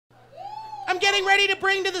I'm getting ready to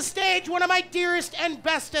bring to the stage one of my dearest and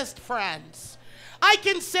bestest friends. I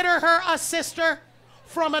consider her a sister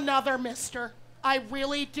from another mister. I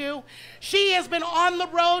really do. She has been on the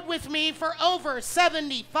road with me for over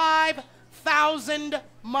 75,000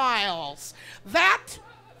 miles. That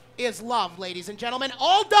is love, ladies and gentlemen,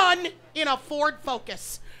 all done in a Ford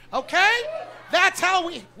Focus, okay? That's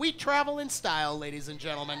how we travel in style, ladies and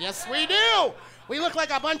gentlemen. Yes, we do. We look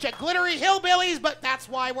like a bunch of glittery hillbillies, but that's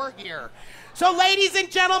why we're here. So, ladies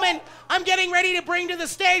and gentlemen, I'm getting ready to bring to the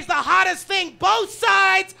stage the hottest thing, both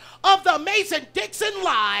sides of the Mason-Dixon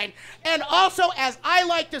line, and also, as I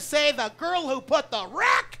like to say, the girl who put the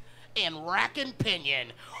rack in rack and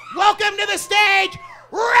pinion. Welcome to the stage,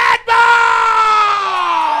 RedBone!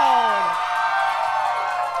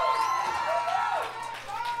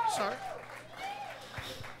 Sorry.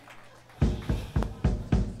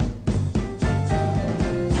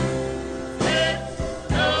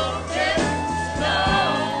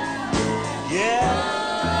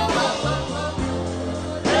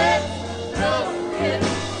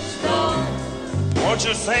 Won't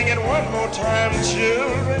you sing it one more time,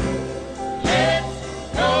 children? Let's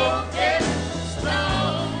go get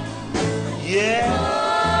stoned. Yeah.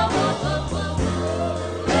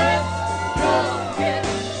 Let's go get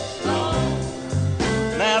stoned.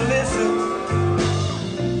 Now listen.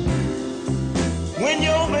 When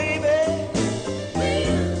your baby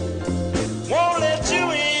won't let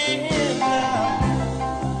you in now,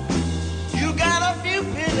 you got a few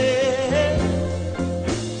pennies,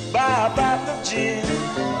 buy a bottle of gin.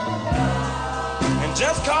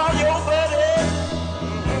 Just call your buddy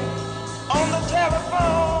on the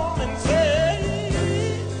telephone and say,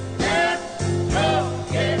 let's go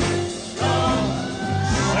get stoned.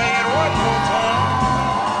 Sing it one more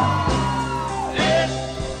time. Let's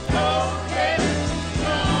go get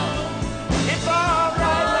stoned. It's all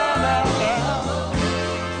right now.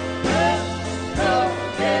 Let's go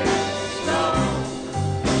get stoned.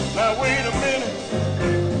 Now wait a minute.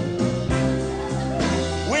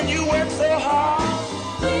 When you work so hard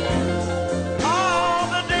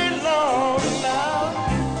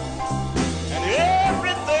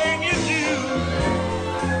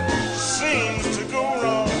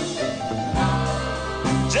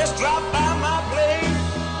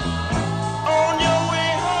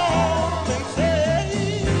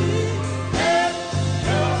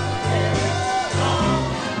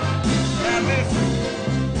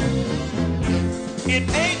it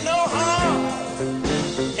ain't no harm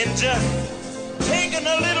in just taking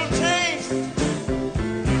a little taste,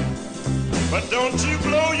 but don't you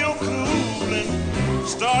blow your cool and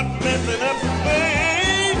start messing up the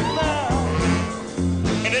place now.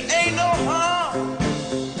 And it ain't no harm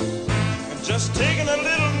in just taking a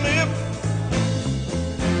little nip,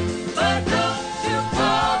 but don't you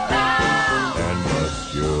fall down and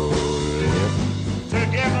bust your lip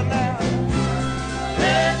together now.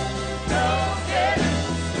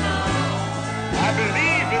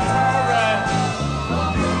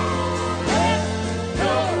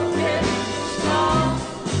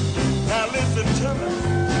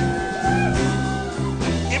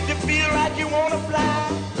 If you feel like you wanna fly,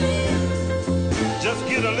 just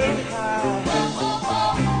get a little high.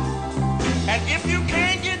 And if you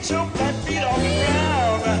can't get your flat feet off the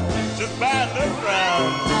ground, just buy another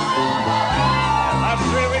round. I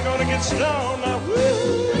swear we're gonna get stoned now.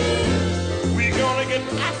 We're gonna get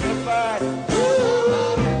pacified.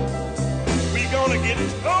 We're gonna get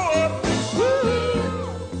toe up.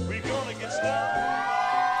 We're gonna get stoned.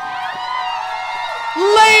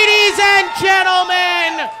 Ladies and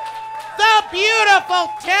gentlemen, the beautiful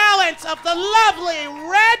talents of the lovely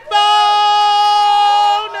RedBone!